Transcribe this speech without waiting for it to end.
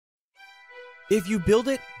If you build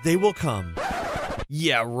it, they will come.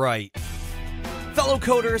 Yeah, right. Fellow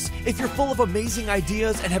coders, if you're full of amazing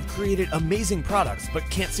ideas and have created amazing products but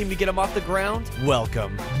can't seem to get them off the ground,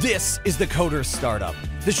 welcome. This is the Coder Startup,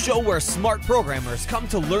 the show where smart programmers come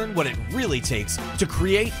to learn what it really takes to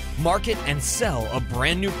create, market, and sell a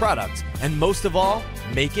brand new product, and most of all,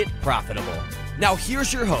 make it profitable. Now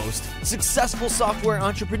here's your host, successful software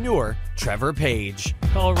entrepreneur, Trevor Page.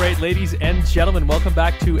 All right, ladies and gentlemen, welcome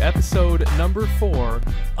back to episode number 4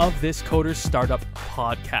 of this Coder Startup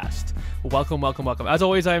podcast. Welcome, welcome, welcome. As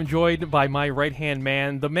always, I am joined by my right-hand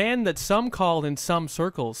man, the man that some call in some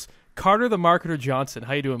circles, Carter the Marketer Johnson.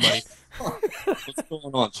 How you doing, buddy? What's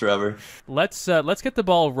going on, Trevor? Let's get the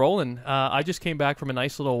ball rolling. I just came back from a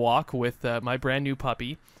nice little walk with my brand new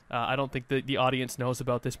puppy. I don't think the audience knows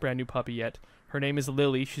about this brand new puppy yet. Her name is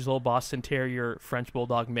Lily. She's a little Boston Terrier French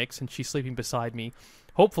Bulldog mix, and she's sleeping beside me.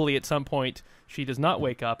 Hopefully, at some point, she does not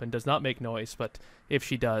wake up and does not make noise, but if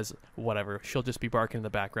she does, whatever. She'll just be barking in the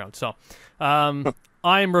background. So, I'm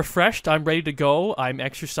refreshed. I'm ready to go. I'm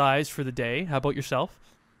exercised for the day. How about yourself?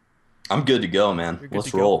 I'm good to go, man.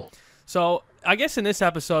 Let's roll. So, I guess in this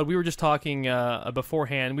episode, we were just talking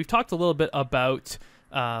beforehand. We've talked a little bit about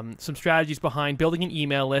some strategies behind building an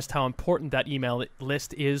email list, how important that email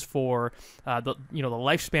list is for the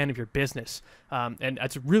lifespan of your business, and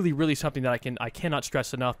that's really, really something that I cannot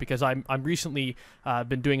stress enough, because I'm recently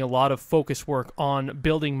been doing a lot of focus work on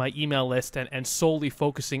building my email list and solely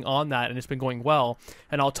focusing on that, and it's been going well.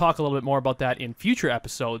 And I'll talk a little bit more about that in future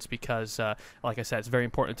episodes because, like I said, it's very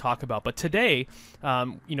important to talk about. But today,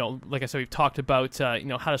 like I said, we've talked about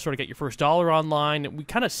how to sort of get your first dollar online. We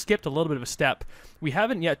kind of skipped a little bit of a step. We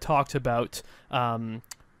haven't yet talked about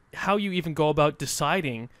how you even go about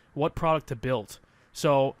deciding what product to build.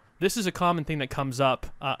 So this is a common thing that comes up.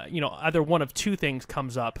 Either one of two things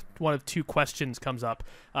comes up. One of two questions comes up.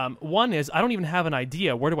 One is, I don't even have an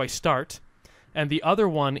idea. Where do I start? And the other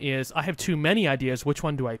one is, I have too many ideas. Which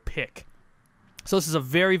one do I pick? So this is a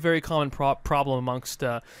very, very common problem amongst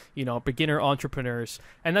beginner entrepreneurs.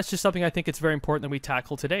 And that's just something I think it's very important that we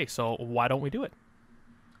tackle today. So why don't we do it?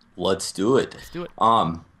 Let's do it. Let's do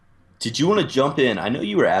it. Did you want to jump in? I know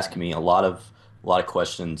you were asking me a lot of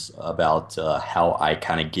questions about how I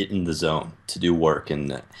kind of get in the zone to do work,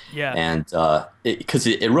 and because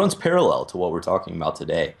it runs parallel to what we're talking about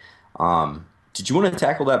today. Did you want to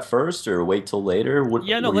tackle that first, or wait till later? What are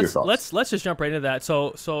your thoughts? Let's just jump right into that.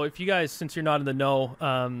 So if you guys, since you're not in the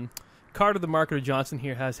know, Carter the Marketer Johnson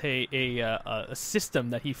here has a system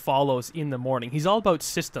that he follows in the morning. He's all about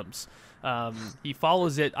systems. He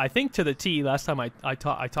follows it, I think, to the T. Last time I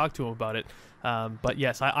talked to him about it. But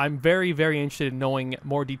yes, I'm very, very interested in knowing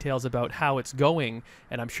more details about how it's going,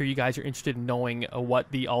 and I'm sure you guys are interested in knowing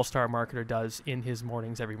what the all-star marketer does in his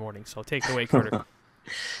mornings every morning. So take it away, Carter.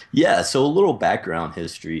 Yeah, so a little background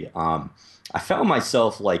history. I found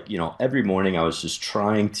myself every morning I was just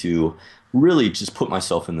trying to really just put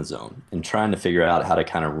myself in the zone and trying to figure out how to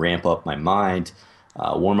kind of ramp up my mind,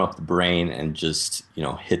 warm up the brain, and just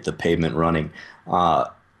hit the pavement running.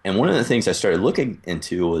 And one of the things I started looking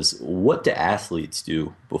into was, what do athletes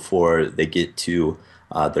do before they get to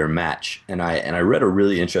their match? And I read a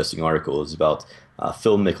really interesting article. It was about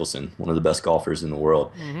Phil Mickelson, one of the best golfers in the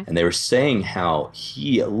world. Mm-hmm. And they were saying how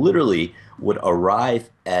he literally would arrive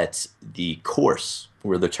at the course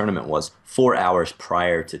where the tournament was 4 hours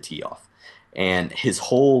prior to tee off. And his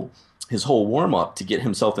whole warm-up to get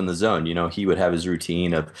himself in the zone, he would have his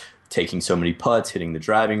routine of taking so many putts, hitting the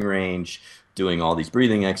driving range, doing all these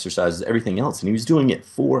breathing exercises, everything else. And he was doing it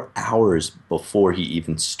 4 hours before he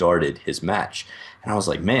even started his match. And I was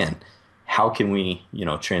like, man, how can we,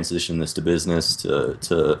 transition this to business, to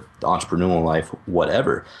the entrepreneurial life,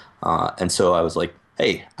 whatever. And so I was like,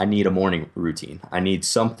 hey, I need a morning routine. I need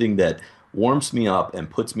something that warms me up and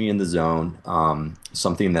puts me in the zone,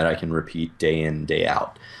 something that I can repeat day in, day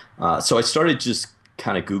out. So I started just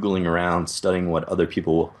kind of Googling around, studying what other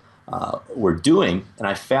people were doing, and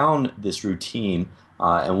I found this routine,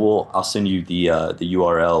 and I'll send you the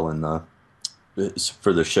URL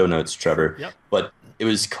for the show notes, Trevor. Yep. But it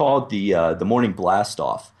was called the Morning Blast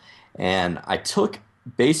Off, and I took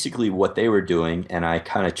basically what they were doing, and I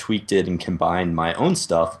kind of tweaked it and combined my own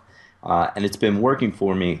stuff, and it's been working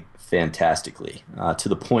for me fantastically, to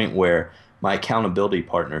the point where my accountability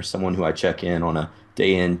partner, someone who I check in on a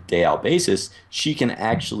day-in, day-out basis, she can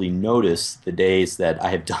actually notice the days that I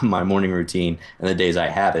have done my morning routine and the days I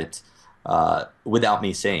haven't, without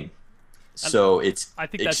me saying. So it's I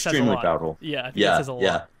think that extremely says a lot. powerful. Yeah, I think that says a lot.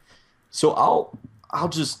 Yeah. So I'll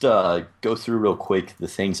just go through real quick the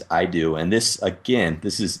things I do, and this again,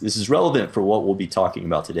 this is relevant for what we'll be talking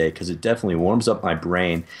about today because it definitely warms up my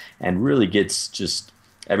brain and really gets just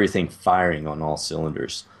everything firing on all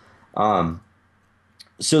cylinders. Um,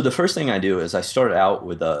 so the first thing I do is I start out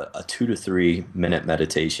with a 2 to 3 minute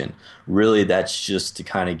meditation. Really, that's just to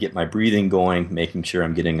kind of get my breathing going, making sure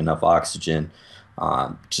I'm getting enough oxygen,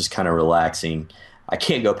 just kind of relaxing. I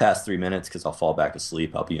can't go past 3 minutes because I'll fall back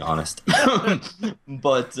asleep. I'll be honest,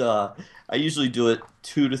 but I usually do it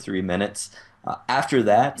 2 to 3 minutes. After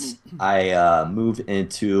that, I move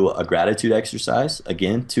into a gratitude exercise.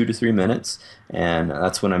 Again, 2 to 3 minutes, and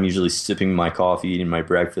that's when I'm usually sipping my coffee, eating my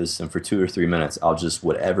breakfast, and for 2 or 3 minutes, I'll just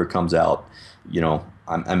whatever comes out.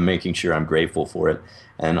 I'm making sure I'm grateful for it.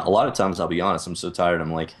 And a lot of times, I'll be honest, I'm so tired.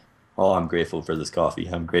 I'm like, oh, I'm grateful for this coffee.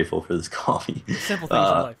 I'm grateful for this coffee. Simple things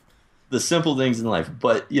in life. The simple things in life.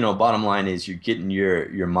 But bottom line is you're getting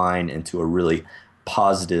your mind into a really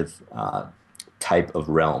positive type of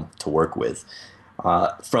realm to work with.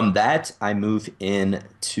 From that, I move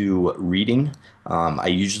into reading. I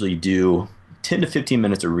usually do 10 to 15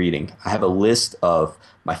 minutes of reading. I have a list of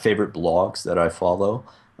my favorite blogs that I follow,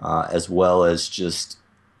 as well as just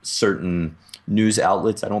certain news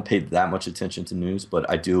outlets. I don't pay that much attention to news, but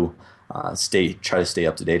I do try to stay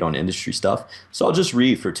up to date on industry stuff. So I'll just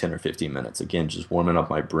read for 10 or 15 minutes. Again, just warming up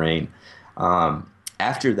my brain.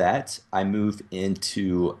 After that, I move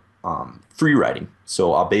into free writing.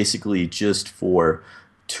 So I'll basically just for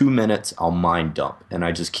 2 minutes, I'll mind dump, and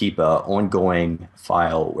I just keep a ongoing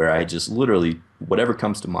file where I just literally whatever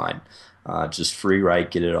comes to mind, just free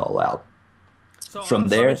write, get it all out. So From I'm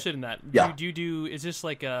there, interested in that. yeah. Do you do? Is this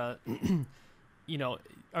like a,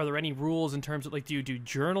 are there any rules in terms of like, do you do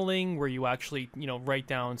journaling where you actually, write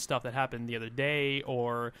down stuff that happened the other day,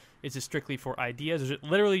 or is it strictly for ideas? Is it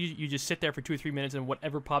literally you just sit there for 2 or 3 minutes and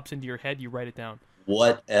whatever pops into your head, you write it down?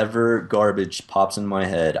 Whatever garbage pops in my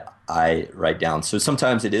head, I write down. So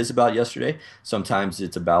sometimes it is about yesterday. Sometimes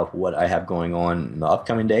it's about what I have going on in the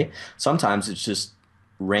upcoming day. Sometimes it's just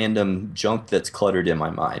random junk that's cluttered in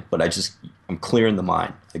my mind. But I'm clearing the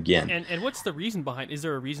mind again. And what's the reason behind? Is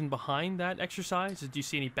there a reason behind that exercise? Do you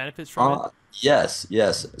see any benefits from it? Yes,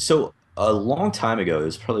 yes. So a long time ago, it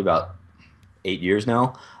was probably about 8 years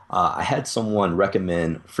now, I had someone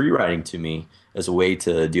recommend free writing to me as a way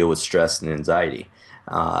to deal with stress and anxiety.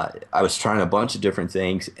 I was trying a bunch of different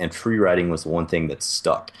things, and free writing was the one thing that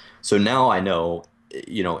stuck. So now I know,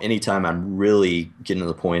 anytime I'm really getting to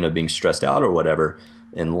the point of being stressed out or whatever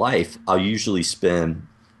in life, I'll usually spend,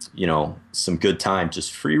 some good time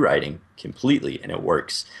just free writing completely, and it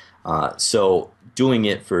works. So doing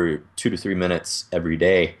it for 2 to 3 minutes every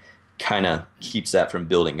day kind of keeps that from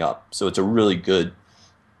building up. So it's a really good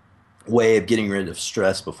way of getting rid of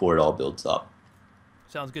stress before it all builds up.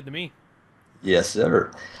 Sounds good to me. Yes,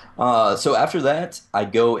 sir. So after that, I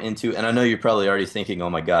go into, and I know you're probably already thinking, oh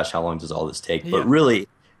my gosh, how long does all this take? Yeah. But really,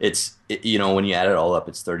 when you add it all up,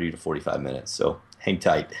 it's 30 to 45 minutes. So hang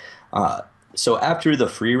tight. So after the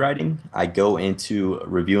free writing, I go into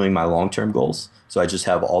reviewing my long-term goals. So I just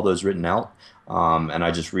have all those written out, and I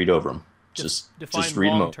just read over them. Define Just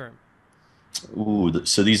read them. long term. Ooh,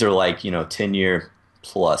 so these are like 10-year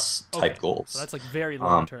plus type goals. So that's like very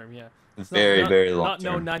long term, yeah. Very, very long Not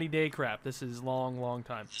term. no 90-day crap. This is long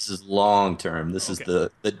time. This is long term. This is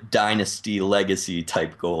the dynasty legacy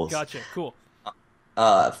type goals. Gotcha. Cool.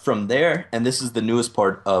 From there, and this is the newest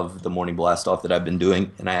part of the morning blast off that I've been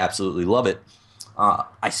doing, and I absolutely love it.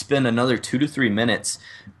 I spend another 2 to 3 minutes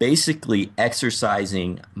basically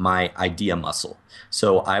exercising my idea muscle.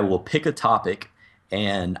 So I will pick a topic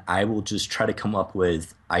and I will just try to come up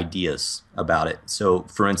with ideas about it. So,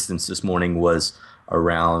 for instance, this morning was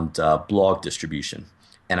around blog distribution,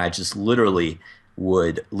 and I just literally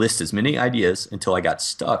would list as many ideas until I got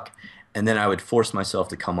stuck, and then I would force myself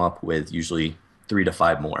to come up with usually 3 to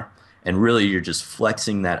 5 more. And really, you're just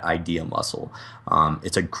flexing that idea muscle.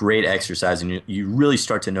 It's a great exercise, and you really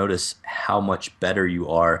start to notice how much better you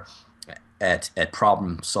are at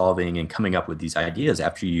problem solving and coming up with these ideas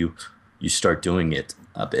after you start doing it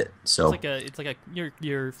a bit. So it's like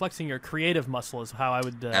you're flexing your creative muscle is how I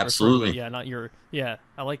would absolutely refer to it. Yeah, not your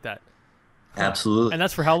I like that. Absolutely. And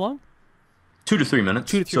that's for how long? 2 to 3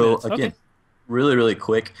 minutes. 2 to 3 minutes. So again, okay. Really, really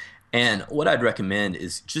quick. And what I'd recommend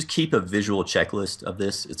is just keep a visual checklist of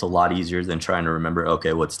this. It's a lot easier than trying to remember,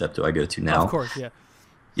 okay, what step do I go to now? Of course, yeah.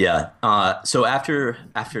 Yeah. So after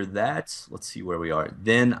that, let's see where we are.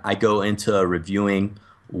 Then I go into reviewing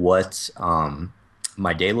what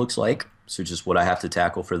my day looks like. So just what I have to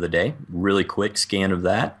tackle for the day. Really quick scan of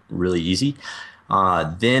that. Really easy.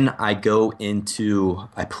 Then I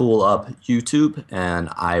pull up YouTube and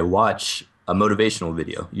I watch a motivational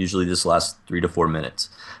video. Usually this lasts 3 to 4 minutes,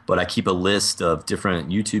 but I keep a list of different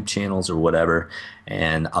YouTube channels or whatever,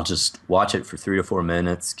 and I'll just watch it for 3 to 4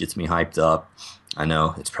 minutes. Gets me hyped up. I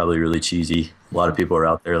know it's probably really cheesy. A lot of people are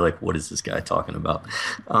out there like, what is this guy talking about?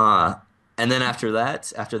 And then after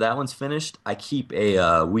that one's finished, I keep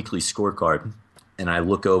a weekly scorecard, and I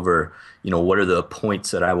look over, what are the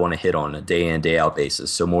points that I want to hit on a day in, day out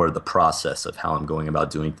basis. So more of the process of how I'm going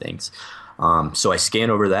about doing things. So I scan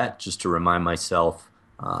over that just to remind myself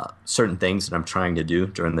certain things that I'm trying to do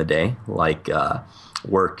during the day, like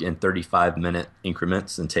work in 35-minute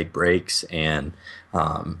increments and take breaks. And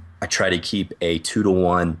I try to keep a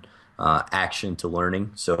 2-to-1 action to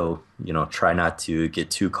learning. So, try not to get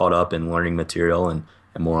too caught up in learning material and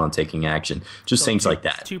more on taking action. Just things like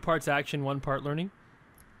that. 2 parts action, 1 part learning?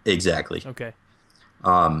 Exactly. Okay.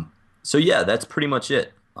 So yeah, that's pretty much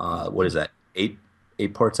it. What is that? 8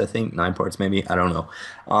 parts, I think, 9 parts maybe. I don't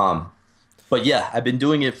know. But yeah, I've been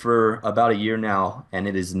doing it for about a year now, and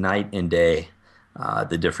it is night and day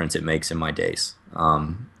the difference it makes in my days.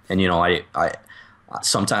 And I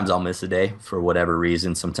sometimes I'll miss a day for whatever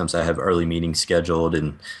reason. Sometimes I have early meetings scheduled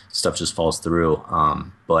and stuff just falls through.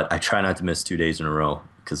 But I try not to miss 2 days in a row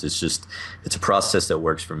because it's a process that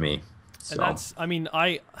works for me. So. And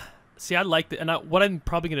I like that. And what I'm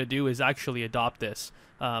probably going to do is actually adopt this.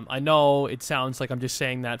 I know it sounds like I'm just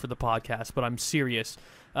saying that for the podcast, but I'm serious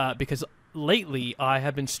because lately I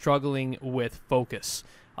have been struggling with focus.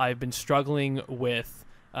 I've been struggling with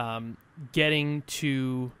getting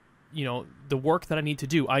to the work that I need to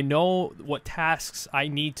do. I know what tasks I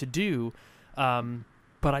need to do,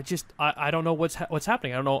 but I don't know what's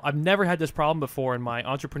happening. I don't know. I've never had this problem before in my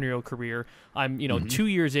entrepreneurial career. I'm 2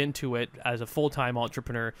 years into it as a full-time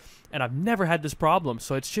entrepreneur, and I've never had this problem.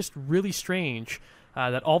 So it's just really strange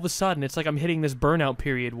that all of a sudden it's like I'm hitting this burnout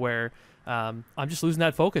period where I'm just losing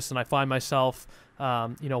that focus, and I find myself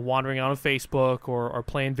wandering out on Facebook or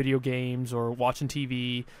playing video games or watching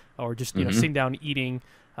TV or just sitting down eating.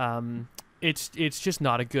 It's just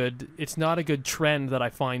not a good trend that I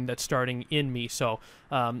find that's starting in me. So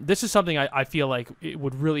this is something I feel like it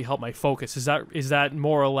would really help my focus. Is that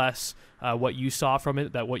more or less what you saw from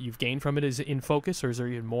it, that what you've gained from it is in focus, or is there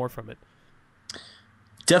even more from it?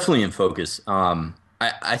 Definitely in focus.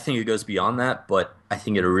 I think it goes beyond that, but I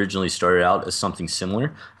think it originally started out as something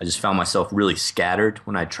similar. I just found myself really scattered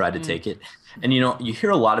when I tried to take it. And, you hear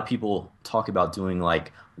a lot of people talk about doing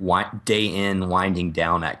like day in, winding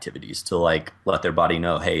down activities to like let their body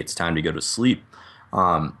know, hey, it's time to go to sleep.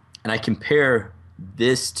 And I compare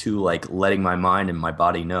this to like letting my mind and my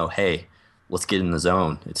body know, hey, let's get in the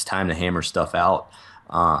zone. It's time to hammer stuff out.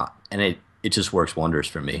 And it just works wonders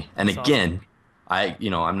for me. And That's again,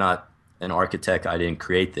 awesome. I'm not an architect. I didn't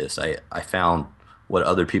create this. I found what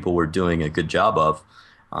other people were doing a good job of,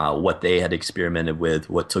 what they had experimented with,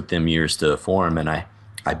 what took them years to form, and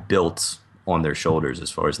I built on their shoulders as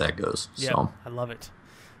far as that goes. Yeah, so. I love it.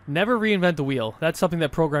 Never reinvent the wheel. That's something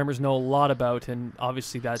that programmers know a lot about, and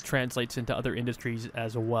obviously that translates into other industries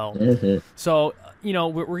as well. Mm-hmm. So,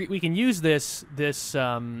 we can use this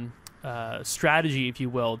strategy, if you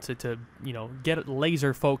will, to get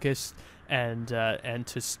laser focused and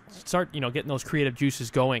to start getting those creative juices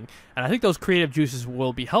going. And I think those creative juices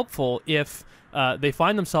will be helpful if they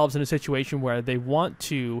find themselves in a situation where they want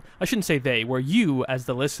to, I shouldn't say they, where you as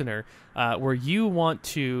the listener, where you want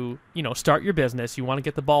to start your business, you want to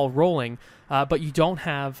get the ball rolling, but you don't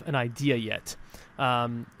have an idea yet.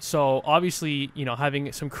 So obviously,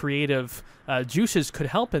 having some creative juices could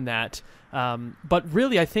help in that. But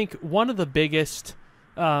really, I think one of the biggest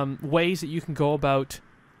ways that you can go about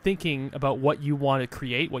thinking about what you want to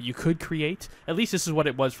create, what you could create, at least this is what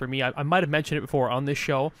it was for me. I might have mentioned it before on this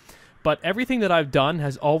show, but everything that I've done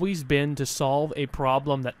has always been to solve a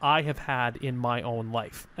problem that I have had in my own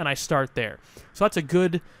life. And I start there. So that's a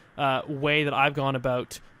good way that I've gone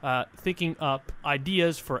about thinking up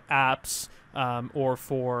ideas for apps, or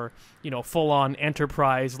for full-on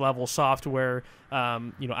enterprise level software,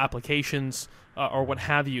 applications or what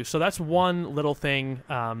have you. So that's one little thing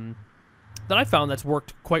that I found that's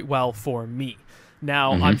worked quite well for me.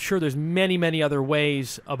 Now, I'm sure there's many other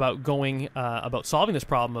ways about going about solving this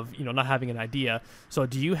problem of not having an idea. So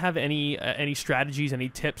do you have any strategies, any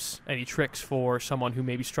tips, any tricks for someone who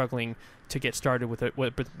may be struggling to get started with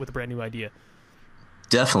a brand new idea?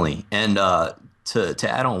 Definitely. And to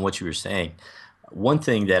add on what you were saying, one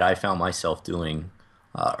thing that I found myself doing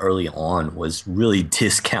early on was really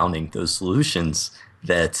discounting those solutions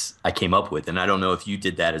that I came up with. And I don't know if you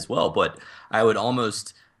did that as well, but I would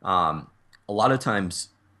almost a lot of times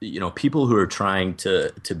people who are trying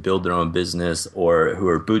to build their own business or who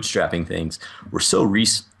are bootstrapping things, we're so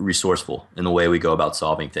resourceful in the way we go about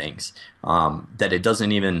solving things, that it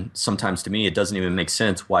doesn't even, sometimes to me, it doesn't even make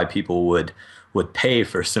sense why people would pay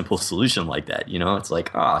for a simple solution like that. It's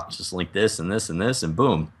like, just link this and this and this and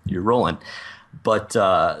boom, you're rolling. But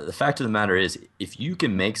the fact of the matter is, if you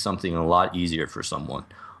can make something a lot easier for someone,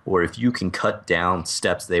 or if you can cut down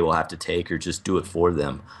steps they will have to take or just do it for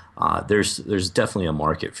them, there's definitely a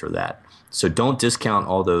market for that. So don't discount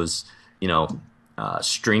all those,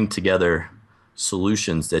 string together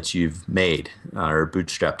solutions that you've made or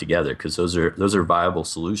bootstrapped together, because those are viable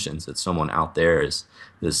solutions that someone out there is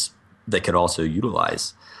that could also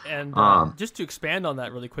utilize. And just to expand on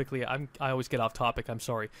that really quickly, I always get off topic. I'm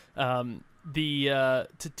sorry. To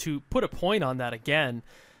put a point on that again,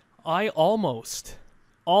 I almost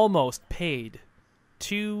paid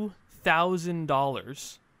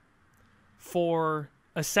 $2,000 for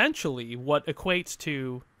essentially what equates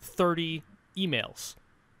to 30 emails.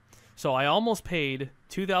 So I almost paid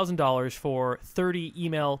 $2,000 for 30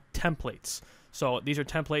 email templates. So these are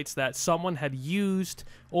templates that someone had used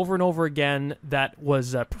over and over again, that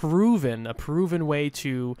was a proven way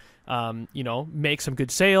to, make some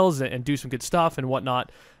good sales and do some good stuff and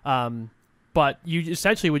whatnot. But you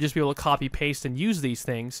essentially would just be able to copy, paste, and use these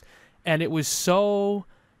things. And it was so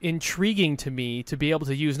intriguing to me to be able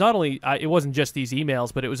to use, not only, it wasn't just these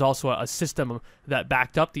emails, but it was also a system that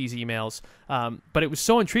backed up these emails. But it was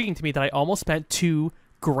so intriguing to me that I almost spent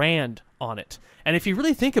 $2,000 on it. And if you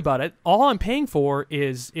really think about it, all I'm paying for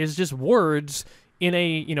is just words in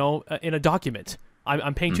a document.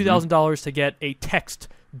 I'm paying $2,000 to get a text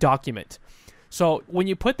document. So when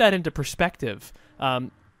you put that into perspective,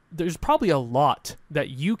 there's probably a lot that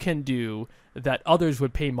you can do that others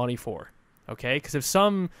would pay money for. Okay, because if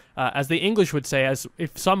some, as the English would say,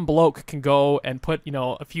 if some bloke can go and put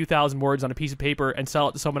a few thousand words on a piece of paper and sell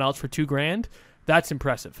it to someone else for $2,000, that's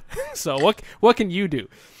impressive. So what can you do?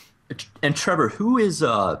 And Trevor, who is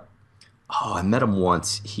I met him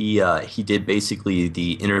once. He did basically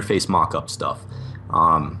the interface mock-up stuff.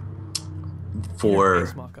 Interface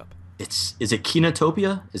mock-up. Is it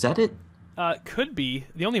Kinetopia? Is that it? Could be.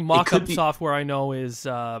 The only mock-up software I know is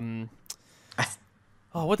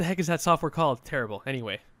what the heck is that software called? Terrible.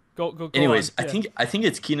 Anyway, go. Anyways, on. Yeah. I think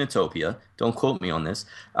it's Kinetopia. Don't quote me on this.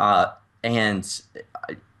 And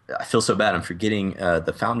I feel so bad I'm forgetting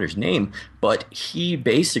the founder's name, but he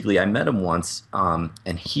basically, I met him once, and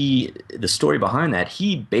the story behind that,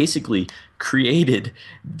 he basically created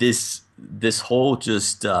this whole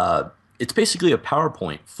it's basically a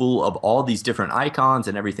PowerPoint full of all these different icons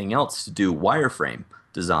and everything else to do wireframe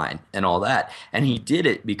design and all that. And he did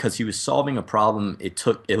it because he was solving a problem.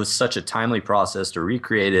 It was such a timely process to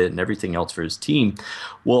recreate it and everything else for his team.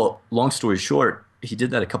 Well, long story short, he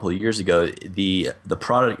did that a couple of years ago. The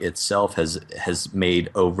product itself has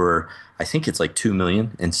made over, I think it's like 2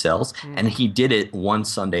 million in sales, and he did it one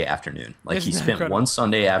Sunday afternoon. Like he spent incredible? One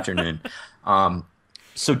Sunday afternoon.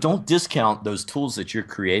 So don't discount those tools that you're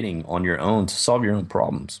creating on your own to solve your own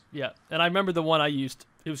problems. Yeah, and I remember the one I used.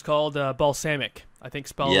 It was called Balsamic, I think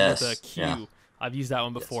spelled with a Q. Yeah. I've used that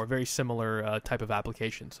one before. Yes. Very similar type of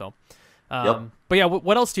application. So. But yeah,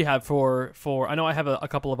 what else do you have for? I know I have a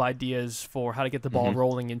couple of ideas for how to get the ball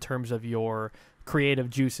rolling in terms of your creative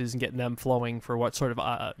juices and getting them flowing for what sort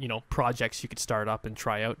of projects you could start up and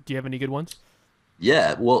try out. Do you have any good ones?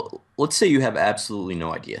 Yeah, well, let's say you have absolutely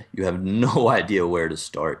no idea. You have no idea where to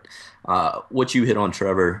start. What you hit on,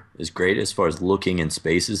 Trevor, is great as far as looking in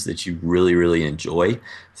spaces that you really, really enjoy,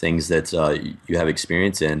 things that you have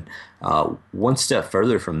experience in. One step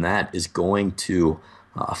further from that is going to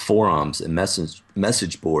forums and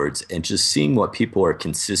message boards and just seeing what people are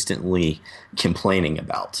consistently complaining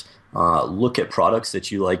about. Look at products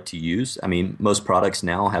that you like to use. I mean, most products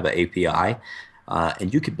now have an API,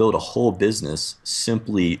 and you could build a whole business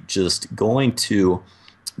simply just going to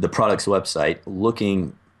the product's website,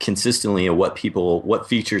 looking consistently at what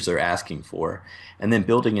features they're asking for, and then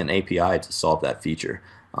building an API to solve that feature.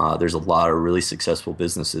 There's a lot of really successful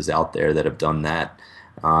businesses out there that have done that.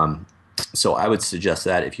 So I would suggest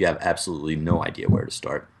that if you have absolutely no idea where to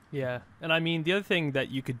start. Yeah, and I mean, the other thing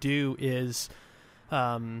that you could do is,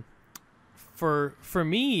 for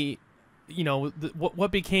me,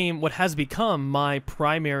 what has become my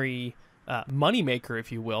primary moneymaker,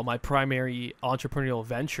 if you will, my primary entrepreneurial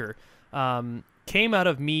venture, came out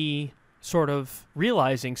of me sort of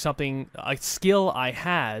realizing a skill I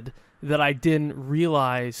had that I didn't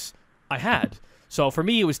realize I had. So for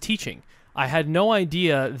me, it was teaching. I had no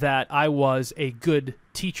idea that I was a good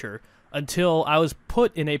teacher until I was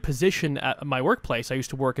put in a position at my workplace. I used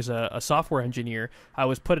to work as a software engineer. I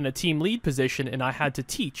was put in a team lead position, and I had to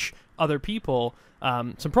teach other people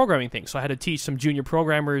some programming things. So I had to teach some junior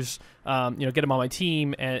programmers, get them on my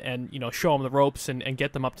team and show them the ropes and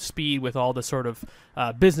get them up to speed with all the sort of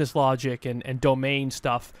business logic and domain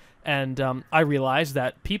stuff. And I realized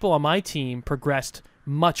that people on my team progressed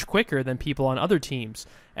much quicker than people on other teams.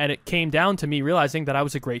 And it came down to me realizing that I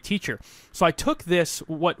was a great teacher. So I took this,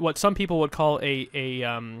 what some people would call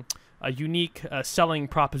a unique selling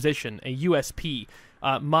proposition, a USP,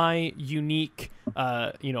 my unique,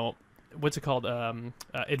 what's it called,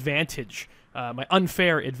 advantage, my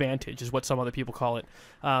unfair advantage is what some other people call it.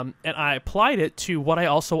 And I applied it to what I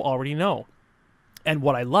also already know and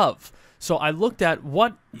what I love. So I looked at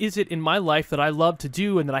what is it in my life that I love to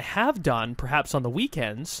do and that I have done, perhaps on the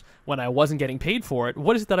weekends when I wasn't getting paid for it.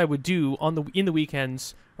 What is it that I would do on the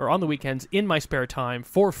weekends in my spare time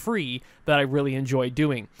for free that I really enjoyed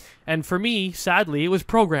doing? And for me, sadly, it was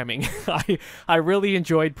programming. I really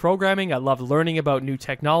enjoyed programming. I loved learning about new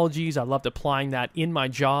technologies. I loved applying that in my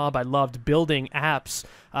job. I loved building apps.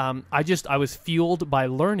 I was fueled by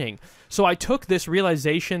learning. So I took this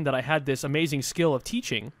realization that I had this amazing skill of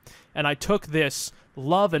teaching, and I took this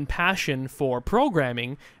love and passion for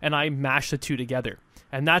programming, and I mashed the two together.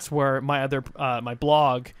 And that's where my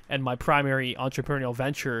blog and my primary entrepreneurial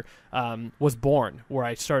venture was born, where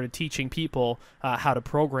I started teaching people how to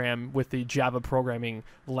program with the Java programming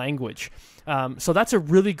language. So that's a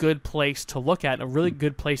really good place to look at, a really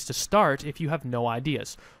good place to start if you have no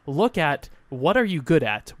ideas. Look at what are you good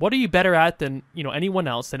at? What are you better at than anyone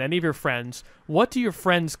else, than any of your friends? What do your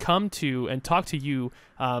friends come to and talk to you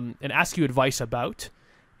and ask you advice about?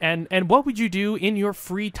 And what would you do in your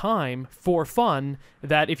free time for fun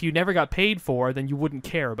that if you never got paid for, then you wouldn't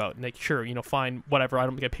care about? And sure, fine, whatever, I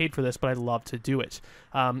don't get paid for this, but I love to do it.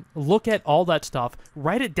 Look at all that stuff.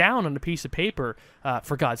 Write it down on a piece of paper,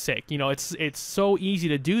 for God's sake. It's so easy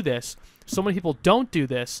to do this. So many people don't do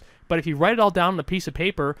this. But if you write it all down on a piece of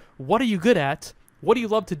paper, what are you good at? What do you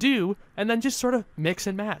love to do? And then just sort of mix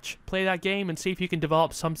and match. Play that game and see if you can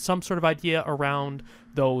develop some sort of idea around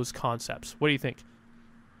those concepts. What do you think?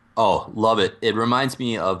 Oh, love it. It reminds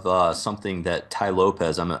me of something that Ty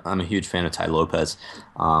Lopez, I'm a huge fan of Ty Lopez.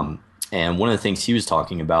 And one of the things he was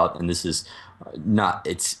talking about, and this is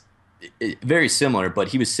very similar, but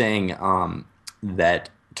he was saying that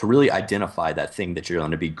to really identify that thing that you're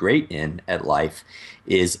going to be great in at life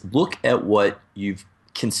is look at what you've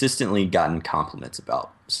consistently gotten compliments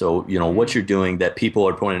about. So, what you're doing that people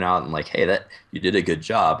are pointing out and like, hey, that you did a good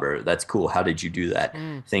job, or that's cool. How did you do that?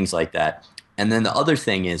 Things like that. And then the other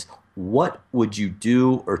thing is, what would you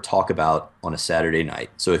do or talk about on a Saturday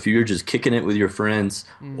night? So if you're just kicking it with your friends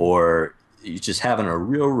or you're just having a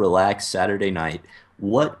real relaxed Saturday night,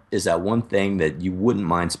 what is that one thing that you wouldn't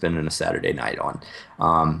mind spending a Saturday night on?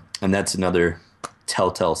 And that's another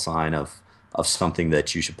telltale sign of something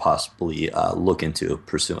that you should possibly look into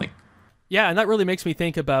pursuing. Yeah, and that really makes me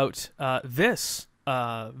think about this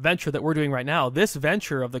venture that we're doing right now. This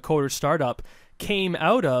venture of the Coder Startup came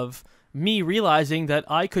out of me realizing that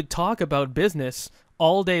I could talk about business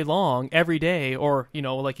all day long, every day, or,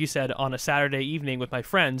 like you said, on a Saturday evening with my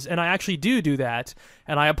friends. And I actually do that.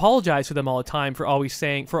 And I apologize to them all the time for always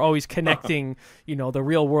connecting, the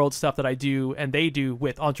real world stuff that I do and they do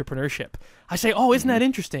with entrepreneurship. I say, oh, isn't that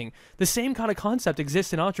interesting? The same kind of concept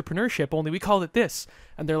exists in entrepreneurship, only we call it this.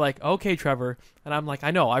 And they're like, okay, Trevor. And I'm like, I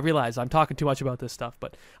know, I realize I'm talking too much about this stuff.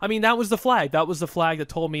 But I mean, that was the flag. That was the flag that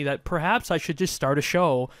told me that perhaps I should just start a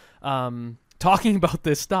show talking about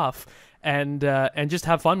this stuff. And just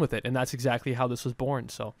have fun with it, and that's exactly how this was born.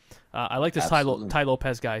 So I like this Ty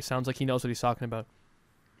Lopez guy. Sounds like he knows what he's talking about.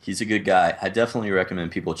 He's a good guy. I definitely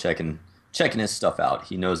recommend people checking his stuff out.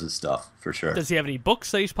 He knows his stuff for sure. Does he have any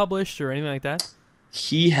books that he's published or anything like that?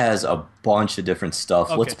 He has a bunch of different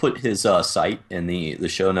stuff. Okay. Let's put his site in the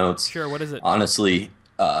show notes. Sure. What is it? Honestly,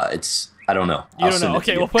 it's I don't know. You don't know.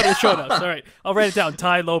 Okay, we'll put it in the show notes. All right, I'll write it down.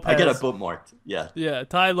 Ty Lopez. I get it bookmarked. Yeah. Yeah.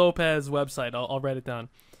 Ty Lopez website. I'll write it down.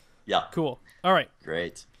 Yeah. Cool. All right.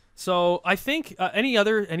 Great. So I think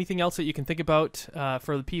anything else that you can think about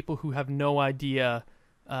for the people who have no idea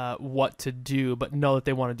what to do, but know that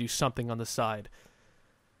they want to do something on the side.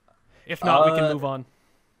 If not, we can move on.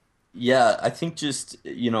 Yeah, I think just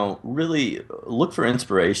really look for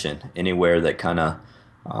inspiration anywhere that kind of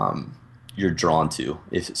you're drawn to.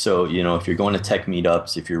 If you're going to tech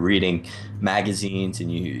meetups, if you're reading magazines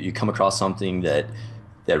and you come across something that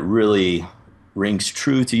really rings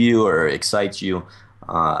true to you or excites you,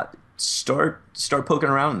 start poking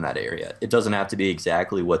around in that area. It doesn't have to be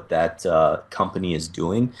exactly what that company is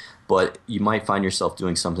doing, but you might find yourself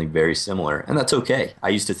doing something very similar, and that's okay. I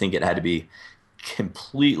used to think it had to be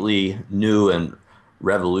completely new and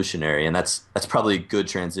revolutionary, and that's probably a good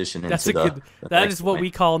transition into that is what we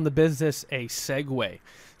call in the business a segue.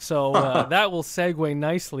 So that will segue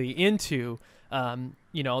nicely into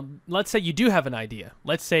let's say you do have an idea.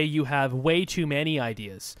 Let's say you have way too many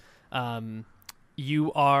ideas.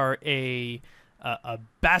 You are a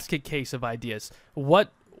basket case of ideas.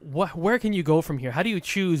 Where can you go from here? How do you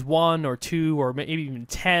choose one or two or maybe even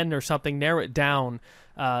 10 or something, narrow it down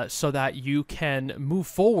so that you can move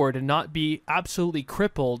forward and not be absolutely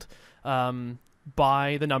crippled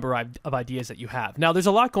by the number of ideas that you have? Now, there's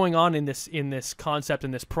a lot going on in this concept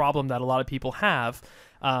and this problem that a lot of people have.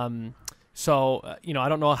 So I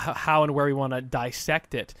don't know how and where we want to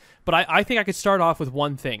dissect it, but I think I could start off with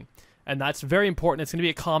one thing, and that's very important. It's going to be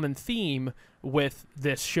a common theme with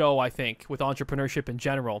this show, I think, with entrepreneurship in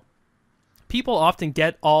general. People often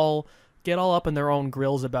get all up in their own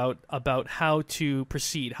grills about how to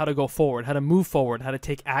proceed, how to go forward, how to move forward, how to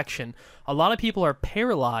take action. A lot of people are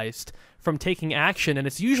paralyzed from taking action, and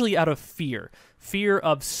it's usually out of fear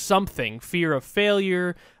of something, fear of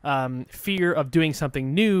failure, fear of doing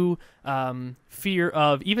something new, fear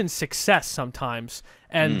of even success sometimes.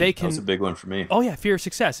 And they can. That's a big one for me. Oh yeah, fear of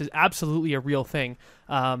success is absolutely a real thing.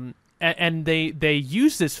 And they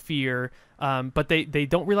use this fear, but they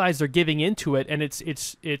don't realize they're giving into it, and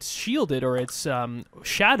it's shielded or it's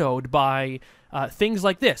shadowed by things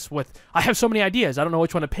like this. I have so many ideas, I don't know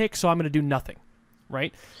which one to pick, so I'm going to do nothing.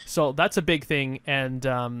 Right, so that's a big thing, and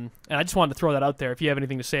I just wanted to throw that out there. If you have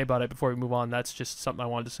anything to say about it before we move on, that's just something I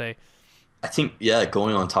wanted to say. I think,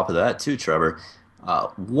 going on top of that too, Trevor.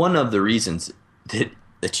 One of the reasons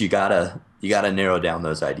that you gotta narrow down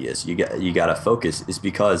those ideas, you gotta focus, is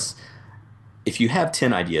because if you have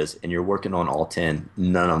 10 ideas and you're working on all 10,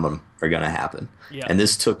 none of them are gonna happen. Yeah. And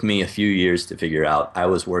this took me a few years to figure out. I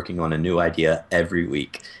was working on a new idea every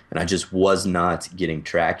week, and I just was not getting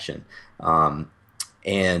traction.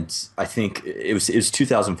 And I think it was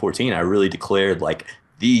 2014. I really declared like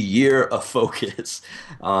the year of focus,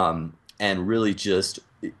 and really just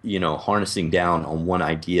harnessing down on one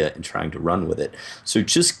idea and trying to run with it. So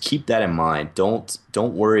just keep that in mind. Don't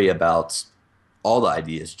worry about all the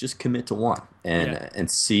ideas. Just commit to one and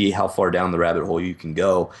see how far down the rabbit hole you can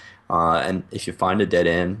go. And if you find a dead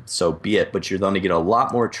end, so be it. But you're going to get a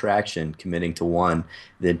lot more traction committing to one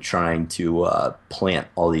than trying to plant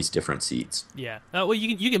all these different seeds. Yeah. Well,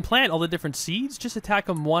 you can plant all the different seeds. Just attack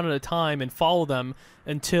them one at a time and follow them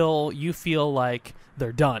until you feel like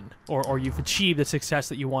they're done or you've achieved the success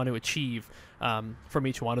that you want to achieve from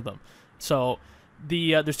each one of them. So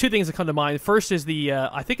there's two things that come to mind. First is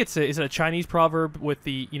I think is it a Chinese proverb with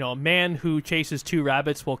a man who chases two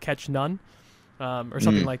rabbits will catch none. Or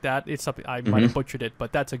something like that. It's something I might have butchered it,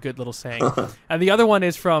 but that's a good little saying. And the other one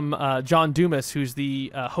is from John Dumas, who's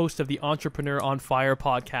the host of the Entrepreneur on Fire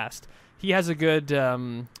podcast. He has a good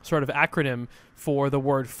sort of acronym for the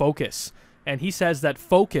word focus, and he says that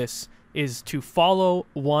focus is to follow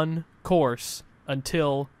one course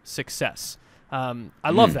until success. I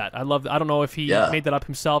love that. I don't know if he made that up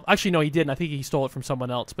himself. Actually, no, he didn't. I think he stole it from someone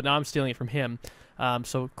else, but now I'm stealing it from him.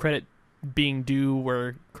 So credit being due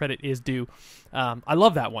where credit is due. I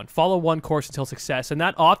love that one. Follow one course until success. And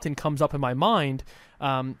that often comes up in my mind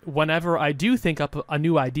whenever I do think up a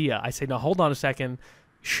new idea. I say, no, hold on a second.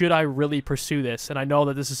 Should I really pursue this? And I know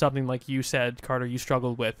that this is something, like you said, Carter, you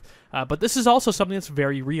struggled with. But this is also something that's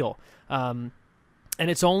very real. And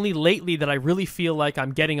it's only lately that I really feel like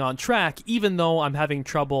I'm getting on track, even though I'm having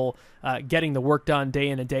trouble getting the work done day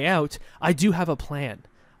in and day out. I do have a plan.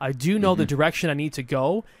 I do know the direction I need to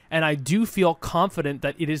go, and I do feel confident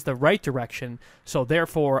that it is the right direction. So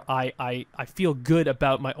therefore, I feel good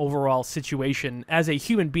about my overall situation as a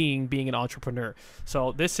human being an entrepreneur.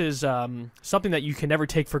 So this is something that you can never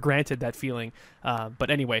take for granted, that feeling. But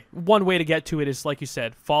anyway, one way to get to it is, like you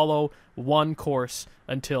said, follow one course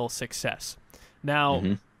until success.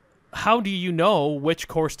 Now, how do you know which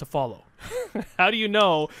course to follow? How do you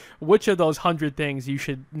know which of those 100 things you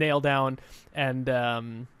should nail down and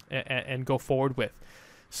go forward with?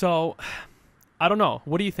 So, I don't know.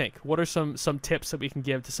 What do you think? What are some tips that we can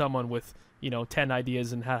give to someone with 10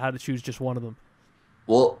 ideas and how to choose just one of them?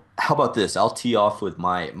 Well, how about this? I'll tee off with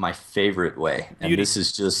my favorite way, and this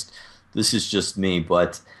is just me.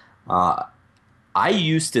 But I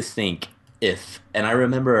used to think and I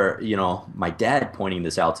remember my dad pointing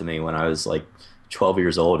this out to me when I was like 12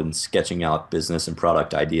 years old and sketching out business and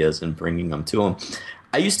product ideas and bringing them to him.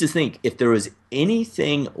 I used to think if there was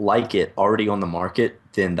anything like it already on the market,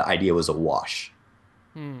 then the idea was a wash.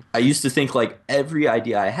 I used to think like every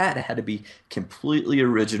idea I had to be completely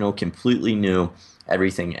original, completely new,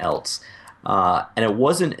 everything else. And it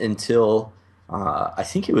wasn't until I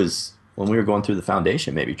think it was when we were going through the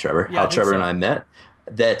foundation, maybe Trevor, Yeah, how I think Trevor so. and I met,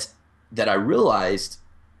 that I realized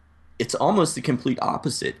it's almost the complete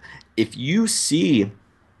opposite. If you see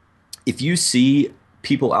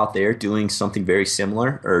people out there doing something very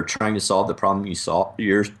similar or trying to solve the problem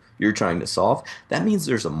you're trying to solve, that means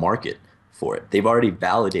there's a market for it. They've already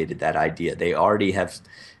validated that idea. They already have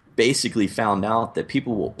basically found out that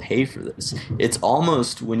people will pay for this. It's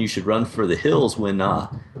almost when you should run for the hills when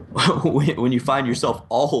when you find yourself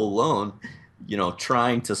all alone,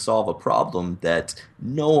 trying to solve a problem that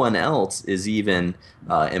no one else is even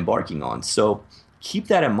embarking on. So keep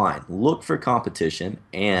that in mind. Look for competition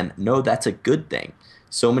and know that's a good thing.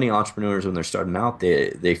 So many entrepreneurs, when they're starting out,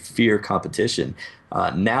 they fear competition.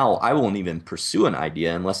 Now I won't even pursue an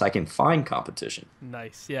idea unless I can find competition.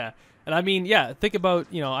 Nice, yeah. And I mean, yeah, think about,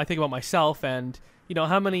 I think about myself and,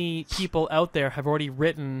 how many people out there have already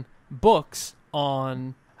written books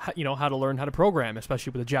on, how to learn how to program,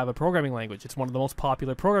 especially with the Java programming language. It's one of the most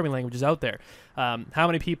popular programming languages out there. How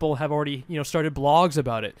many people have already, started blogs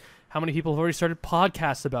about it? How many people have already started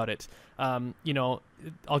podcasts about it?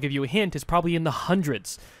 I'll give you a hint. It's probably in the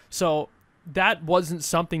hundreds. So that wasn't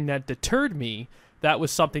something that deterred me. That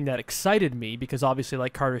was something that excited me because obviously,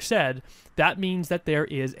 like Carter said, that means that there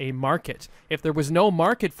is a market. If there was no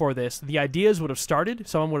market for this, the ideas would have started,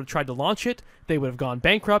 someone would have tried to launch it, they would have gone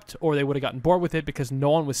bankrupt, or they would have gotten bored with it because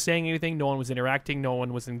no one was saying anything, no one was interacting, no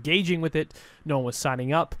one was engaging with it, no one was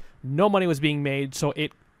signing up, no money was being made, so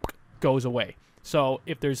it goes away. So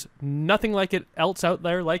if there's nothing like it else out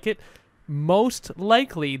there like it, most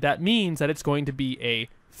likely that means that it's going to be a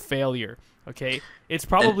failure. Okay, it's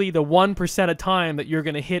probably the 1% of time that you're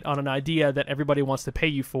going to hit on an idea that everybody wants to pay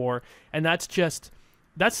you for, and that's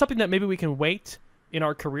something that maybe we can wait in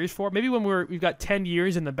our careers for. Maybe when we've got 10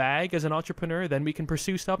 years in the bag as an entrepreneur, then we can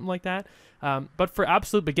pursue something like that. But for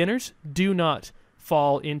absolute beginners, do not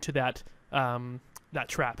fall into that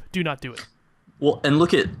trap. Do not do it. Well, and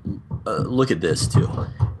look at this too.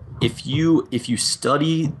 If you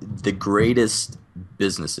study the greatest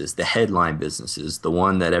businesses, the headline businesses, the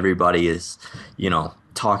one that everybody is,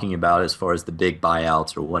 talking about as far as the big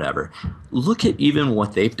buyouts or whatever, look at even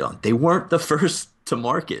what they've done. They weren't the first to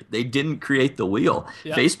market. They didn't create the wheel.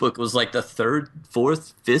 Yeah. Facebook was like the third,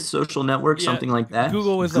 fourth, fifth social network, something like that.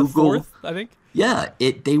 Google was the fourth, I think. Yeah,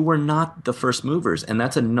 they were not the first movers, and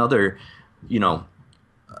that's another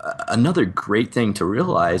great thing to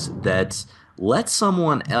realize, that let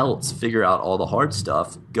someone else figure out all the hard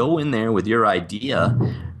stuff. Go in there with your idea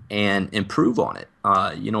and improve on it.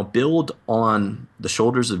 Build on the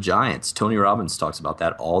shoulders of giants. Tony Robbins talks about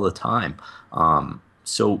that all the time.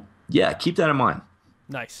 So yeah, keep that in mind.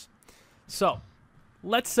 Nice. So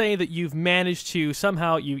let's say that you've managed to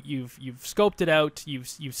somehow you've scoped it out.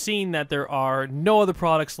 You've seen that there are no other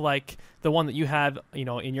products like the one that you have,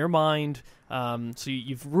 in your mind. So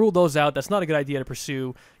you've ruled those out. That's not a good idea to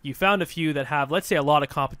pursue. You found a few that have, let's say, a lot of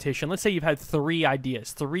competition. Let's say you've had 3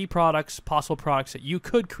 ideas, 3 possible products that you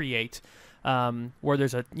could create, where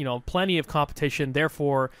there's plenty of competition,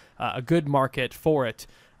 therefore a good market for it.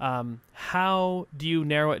 How do you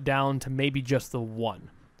narrow it down to maybe just the one?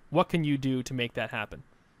 What can you do to make that happen?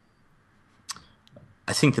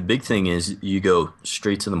 I think the big thing is you go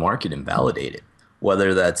straight to the market and validate it,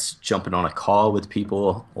 whether that's jumping on a call with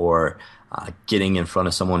people or getting in front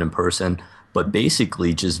of someone in person, but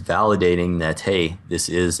basically just validating that, hey, this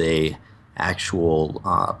is a actual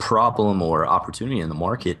problem or opportunity in the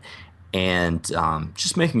market, and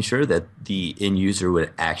just making sure that the end user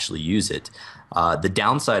would actually use it. The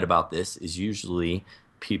downside about this is usually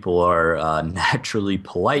people are naturally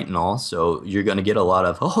polite and all, so you're going to get a lot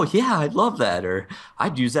of, oh yeah, I love that, or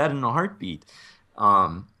I'd use that in a heartbeat.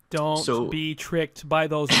 Don't be tricked by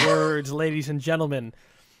those words, ladies and gentlemen.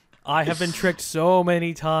 I have been tricked so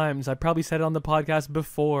many times. I probably said it on the podcast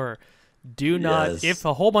before. Do not, Yes. If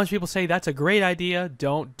a whole bunch of people say that's a great idea,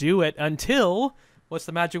 don't do it until, what's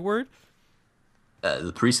the magic word?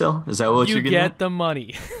 The pre-sale? Is that what you you're getting get at? the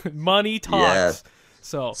money. Money talks.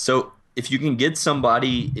 Yeah. So if you can get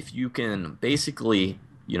somebody, if you can basically,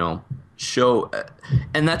 show,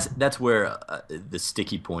 and that's where the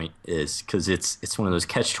sticky point is, because it's one of those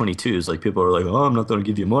catch-22s. Like, people are like, oh, I'm not going to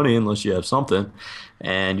give you money unless you have something,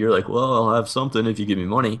 and you're like, well, I'll have something if you give me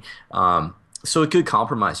money. So a good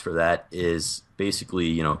compromise for that is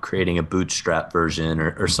basically, creating a bootstrap version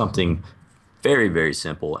or something very, very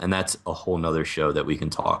simple, and that's a whole nother show that we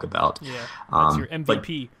can talk about. Yeah, that's your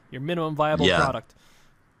MVP, your minimum viable product.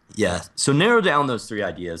 Yeah. So narrow down those three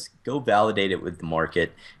ideas, go validate it with the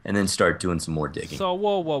market, and then start doing some more digging. So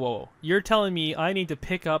whoa. You're telling me I need to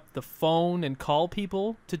pick up the phone and call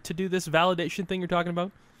people to do this validation thing you're talking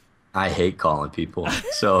about? I hate calling people.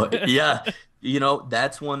 So yeah,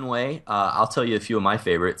 that's one way. I'll tell you a few of my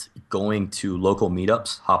favorites. Going to local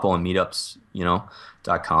meetups, hop on meetups,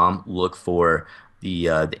 .com. Look for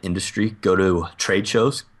the industry. Go to trade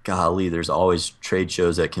shows. Golly, there's always trade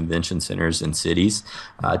shows at convention centers and cities.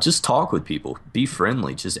 Just talk with people. Be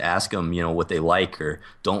friendly. Just ask them, what they like or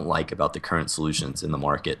don't like about the current solutions in the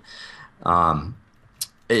market.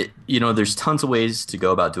 There's tons of ways to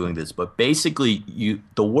go about doing this, but basically,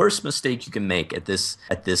 the worst mistake you can make at this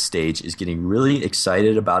stage is getting really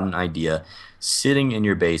excited about an idea, sitting in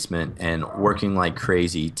your basement and working like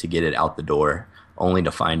crazy to get it out the door, only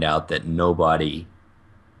to find out that nobody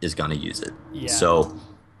is going to use it. Yeah. So,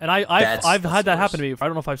 and I've had that happen to me. I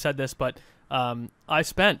don't know if I've said this, but I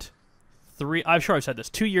spent I'm sure I've said this,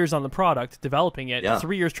 2 years on the product, developing it,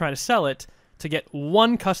 3 years trying to sell it, to get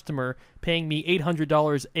one customer paying me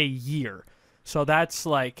 $800 a year. So that's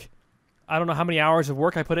like, I don't know how many hours of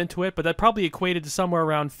work I put into it, but that probably equated to somewhere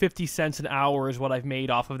around 50 cents an hour is what I've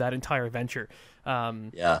made off of that entire venture.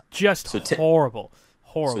 Just horrible.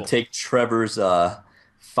 So take Trevor's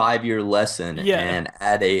 5-year lesson and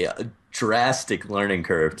add a drastic learning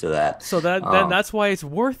curve to that. So then that's why it's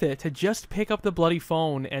worth it to just pick up the bloody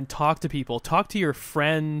phone and talk to people. Talk to your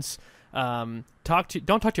friends. Don't talk to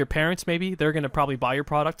your parents. Maybe they're going to probably buy your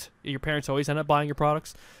product. Your parents always end up buying your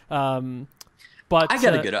products. But I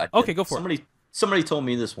got a good idea. Okay, go for it. Somebody told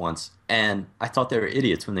me this once, and I thought they were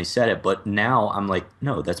idiots when they said it. But now I'm like,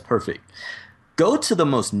 no, that's perfect. Go to the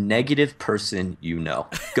most negative person you know.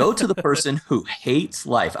 Go to the person who hates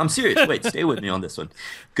life. I'm serious. Wait, stay with me on this one.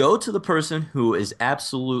 Go to the person who is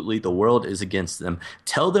absolutely, the world is against them.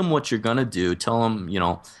 Tell them what you're going to do. Tell them,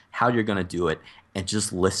 how you're going to do it, and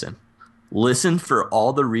just listen. Listen for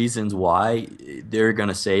all the reasons why they're going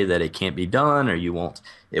to say that it can't be done or it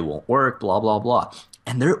won't work, blah, blah, blah.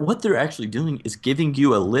 And what they're actually doing is giving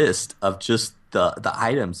you a list of just the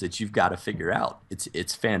items that you've got to figure out.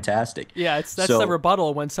 It's fantastic. Yeah, that's the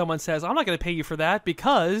rebuttal when someone says, I'm not going to pay you for that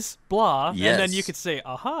because blah. Yes. And then you could say,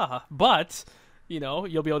 aha, but you'll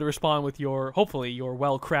be able to respond with hopefully your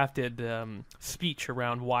well-crafted speech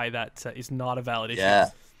around why that is not a valid issue.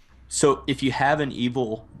 Yeah. So if you have an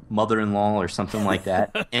evil mother-in-law or something like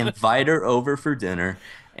that, invite her over for dinner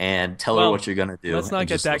and tell her what you're going to do. Let's not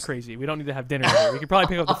get that crazy. We don't need to have dinner with her. We could probably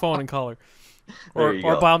pick up the phone and call her. Or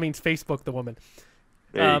by all means, Facebook the woman.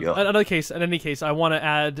 There you go. In any case, I want to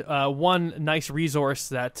add one nice resource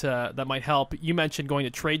that might help. You mentioned going to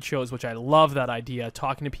trade shows, which I love that idea,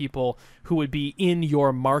 talking to people who would be in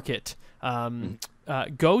your market.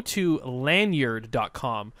 Go to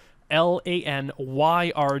lanyard.com. LANYRD.com.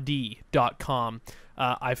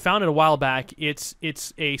 I found it a while back. It's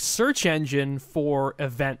a search engine for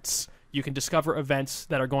events. You can discover events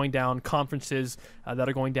that are going down, conferences that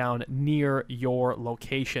are going down near your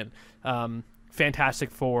location. Fantastic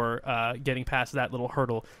for getting past that little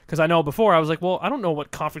hurdle. Because I know before I was like, well, I don't know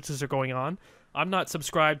what conferences are going on. I'm not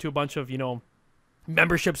subscribed to a bunch of,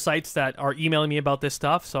 membership sites that are emailing me about this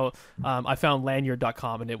stuff. So I found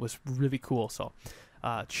lanyard.com and it was really cool. So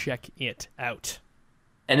check it out.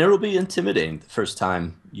 And it'll be intimidating the first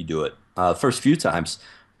time you do it, first few times,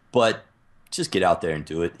 but just get out there and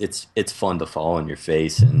do it. It's fun to fall on your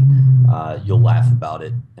face, and you'll laugh about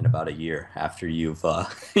it in about a year after you've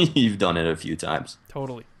you've done it a few times.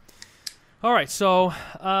 Totally. All right, so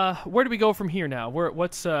where do we go from here now?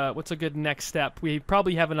 What's a good next step? We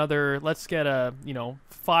probably have another. Let's get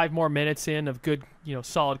 5 more minutes in of good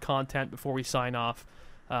solid content before we sign off.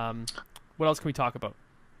 What else can we talk about?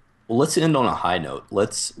 Well, let's end on a high note.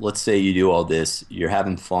 Let's say you do all this, you're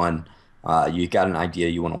having fun, you got an idea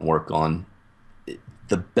you want to work on.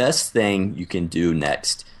 The best thing you can do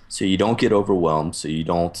next, so you don't get overwhelmed, so you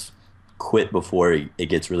don't quit before it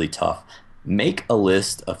gets really tough, make a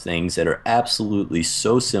list of things that are absolutely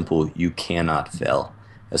so simple you cannot fail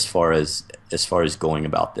as far as going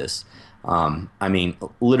about this.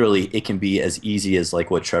 Literally, it can be as easy as like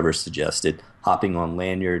what Trevor suggested, hopping on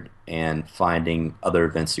Lanyard and finding other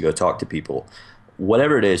events to go talk to people.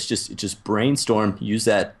 Whatever it is, just brainstorm, use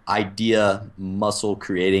that idea muscle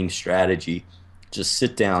creating strategy. Just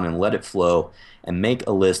sit down and let it flow and make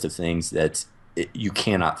a list of things that you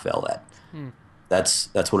cannot fail at. That's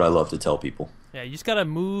what I love to tell people. Yeah, you just got to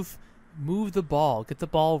move the ball, get the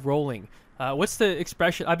ball rolling. What's the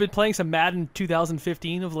expression? I've been playing some Madden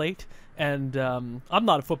 2015 of late, And I'm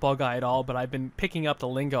not a football guy at all, but I've been picking up the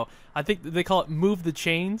lingo. I think they call it "move the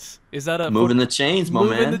chains." Is that a moving the chains, my man?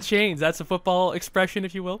 Moving the chains. That's a football expression,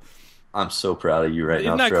 if you will. I'm so proud of you right now,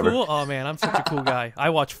 Isn't that Trevor. cool? Oh man, I'm such a cool guy.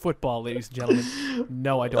 I watch football, ladies and gentlemen.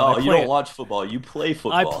 No, I don't. Oh, I you play don't it. watch football. You play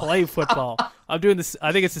football. I play football. I'm doing this.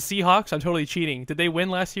 I think it's the Seahawks. I'm totally cheating. Did they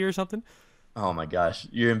win last year or something? Oh my gosh,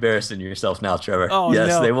 you're embarrassing yourself now, Trevor. Oh, yes,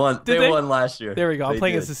 no. they won. Did They won last year. There we go. I'm They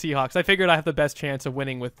playing did. against the Seahawks. I figured I have the best chance of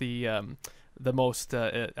winning with the most,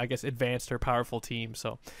 I guess, advanced or powerful team.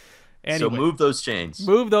 So, anyway. So move those chains.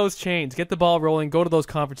 Move those chains. Get the ball rolling. Go to those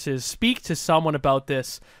conferences. Speak to someone about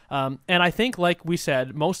this. And I think, like we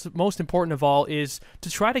said, most important of all is to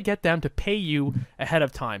try to get them to pay you ahead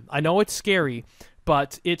of time. I know it's scary,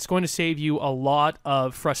 but it's going to save you a lot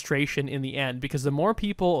of frustration in the end, because the more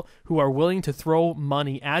people who are willing to throw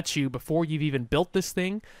money at you before you've even built this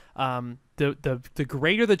thing, the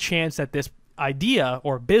greater the chance that this idea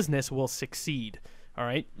or business will succeed. All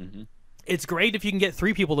right? Mm-hmm. It's great if you can get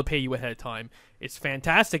 3 people to pay you ahead of time. It's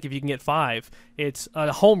fantastic if you can get 5. It's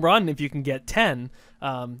a home run if you can get 10,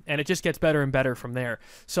 and it just gets better and better from there.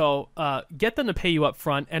 So get them to pay you up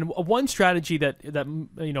front. And one strategy that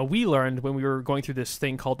we learned when we were going through this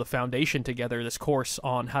thing called the Foundation together, this course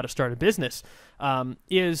on how to start a business,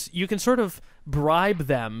 is you can sort of bribe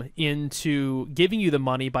them into giving you the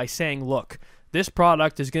money by saying, look, this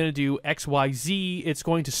product is going to do X, Y, Z. It's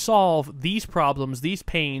going to solve these problems, these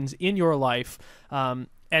pains in your life. And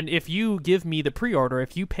if you give me the pre-order,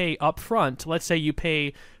 if you pay up front, let's say you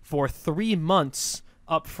pay for 3 months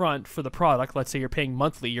up front for the product. Let's say you're paying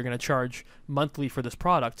monthly. You're going to charge monthly for this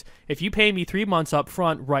product. If you pay me 3 months up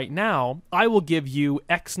front right now, I will give you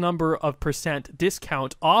X number of %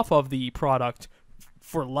 discount off of the product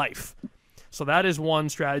for life. So that is one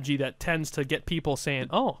strategy that tends to get people saying,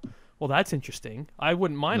 oh, well, that's interesting. I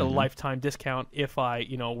wouldn't mind a lifetime discount if I,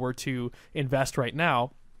 were to invest right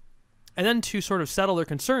now. And then to sort of settle their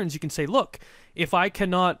concerns, you can say, look, if I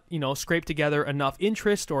cannot, scrape together enough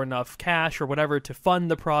interest or enough cash or whatever to fund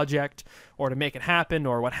the project or to make it happen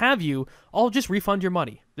or what have you, I'll just refund your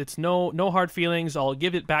money. It's no hard feelings. I'll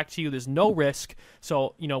give it back to you. There's no risk.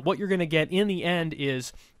 So, what you're going to get in the end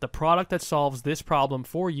is the product that solves this problem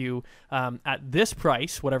for you at this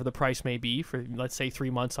price, whatever the price may be for, let's say, 3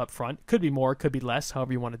 months up front. Could be more, could be less,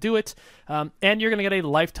 however you want to do it. And you're going to get a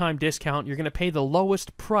lifetime discount. You're going to pay the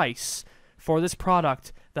lowest price for this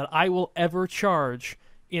product that I will ever charge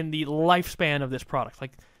in the lifespan of this product.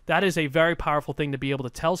 Like, that is a very powerful thing to be able to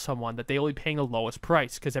tell someone, that they will be paying the lowest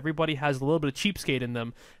price, because everybody has a little bit of cheapskate in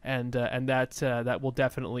them, and that will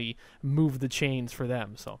definitely move the chains for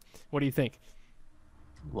them. So, what do you think?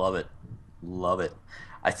 Love it.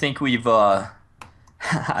 I think we've I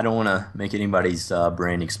don't want to make anybody's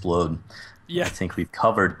brain explode. Yeah. I think we've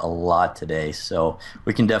covered a lot today, so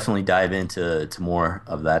we can definitely dive into more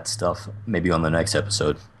of that stuff maybe on the next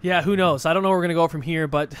episode. Yeah, who knows? I don't know where we're going to go from here,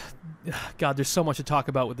 but God, there's so much to talk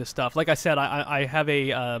about with this stuff. Like I said, I have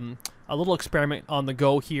a little experiment on the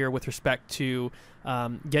go here with respect to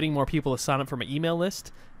getting more people to sign up for my email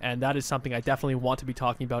list, and that is something I definitely want to be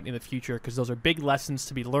talking about in the future, because those are big lessons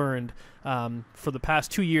to be learned for the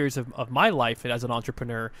past 2 years of my life as an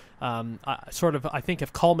entrepreneur. I think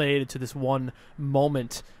have culminated to this one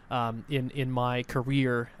moment in my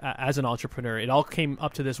career as an entrepreneur. It all came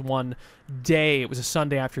up to this one day. It was a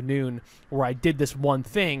Sunday afternoon where I did this one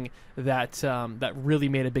thing that really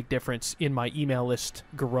made a big difference in my email list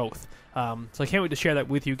growth. So I can't wait to share that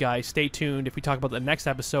with you guys. Stay tuned. If we talk about the next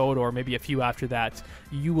episode or maybe a few after that,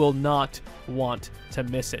 you will not want to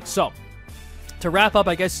miss it. So to wrap up,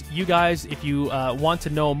 I guess you guys, if you want to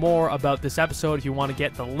know more about this episode, if you want to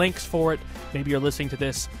get the links for it, maybe you're listening to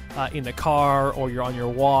this in the car, or you're on your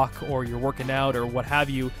walk, or you're working out, or what have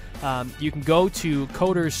you, you can go to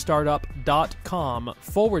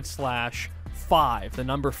codersstartup.com/5. The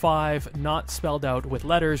number 5, not spelled out with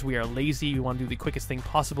letters. We are lazy. We want to do the quickest thing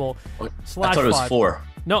possible. I thought it was 5. 4.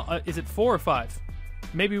 No, is it 4 or 5?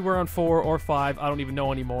 Maybe we're on 4 or 5. I don't even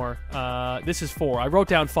know anymore. This is 4. I wrote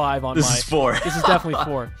down 5 on This is 4. This is definitely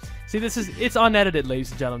 4. See, it's unedited,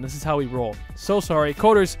 ladies and gentlemen. This is how we roll. So sorry.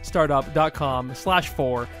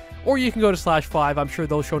 codersstartup.com/4. Or you can go to /5. I'm sure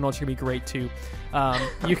those show notes are going to be great too.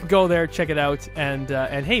 You can go there, check it out, and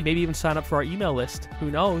hey, maybe even sign up for our email list.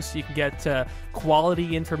 Who knows? You can get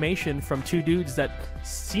quality information from 2 dudes that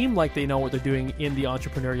seem like they know what they're doing in the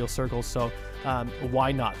entrepreneurial circles. So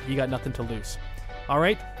why not? You got nothing to lose. All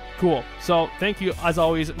right, cool. So thank you, as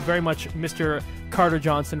always, very much, Mr. Carter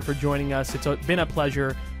Johnson, for joining us. It's been a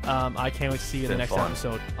pleasure. I can't wait to see you in the next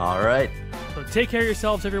episode. All right. So take care of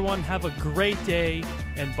yourselves, everyone. Have a great day,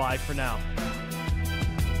 and bye for now.